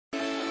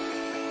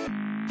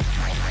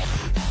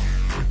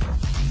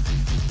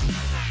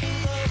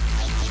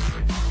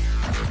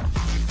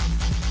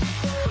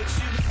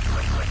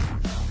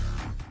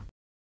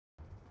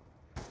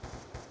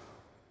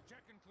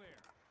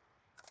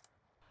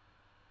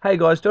Hey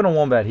guys,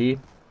 Wombat here.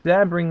 Today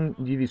I'm bringing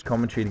you this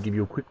commentary to give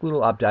you a quick little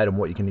update on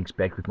what you can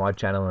expect with my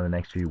channel in the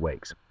next few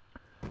weeks.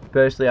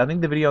 Firstly, I think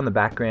the video on the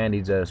background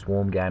is a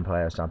Swarm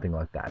gameplay or something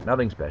like that,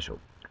 nothing special.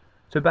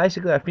 So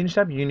basically, I finished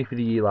up uni for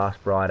the year last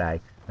Friday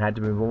and had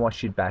to move all my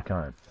shit back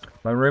home.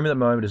 My room at the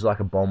moment is like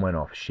a bomb went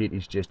off, shit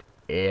is just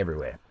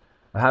everywhere.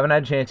 I haven't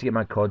had a chance to get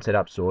my COD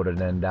setup sorted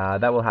and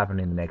that will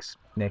happen in the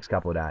next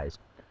couple of days.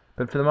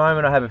 But for the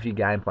moment I have a few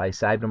gameplays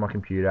saved on my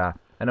computer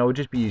and I will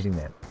just be using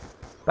them.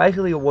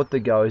 Basically, what the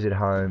goes at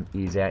home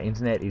is our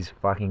internet is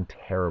fucking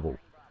terrible.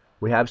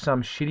 We have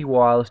some shitty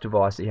wireless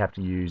device that you have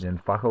to use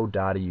and fuck all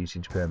data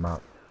usage per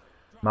month.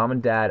 Mum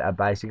and dad are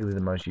basically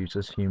the most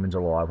useless humans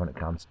alive when it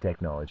comes to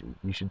technology.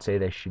 You should see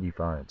their shitty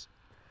phones.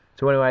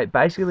 So anyway,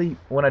 basically,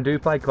 when I do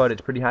play COD,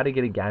 it's pretty hard to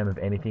get a game of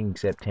anything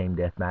except Team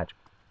Deathmatch.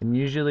 And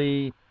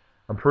usually,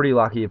 I'm pretty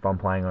lucky if I'm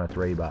playing on a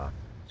 3 bar.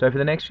 So for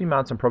the next few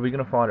months, I'm probably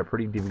going to find it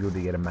pretty difficult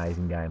to get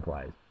amazing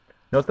gameplays.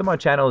 Not that my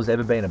channel has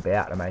ever been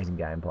about amazing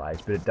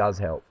gameplays, but it does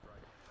help.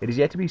 It is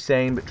yet to be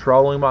seen, but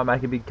trolling might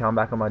make a big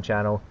comeback on my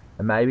channel,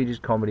 and maybe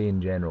just comedy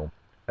in general.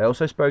 I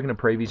also spoke in a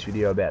previous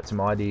video about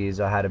some ideas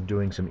I had of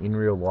doing some in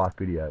real life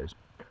videos.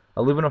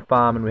 I live on a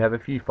farm and we have a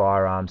few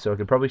firearms, so I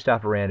could probably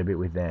stuff around a bit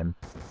with them.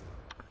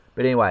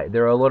 But anyway,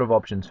 there are a lot of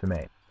options for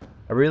me.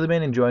 I've really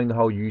been enjoying the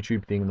whole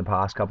YouTube thing in the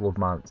past couple of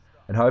months,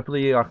 and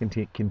hopefully I can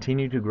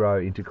continue to grow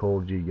into Call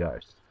of Duty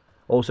Ghosts.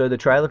 Also, the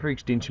trailer for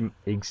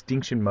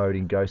Extinction Mode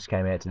in Ghosts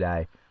came out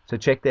today, so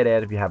check that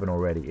out if you haven't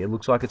already. It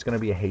looks like it's going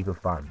to be a heap of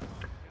fun.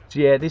 So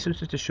yeah, this was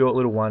just a short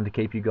little one to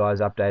keep you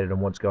guys updated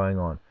on what's going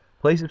on.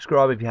 Please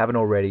subscribe if you haven't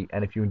already,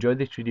 and if you enjoyed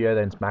this video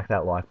then smack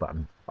that like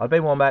button. I've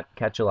been Wombat,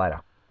 catch you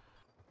later.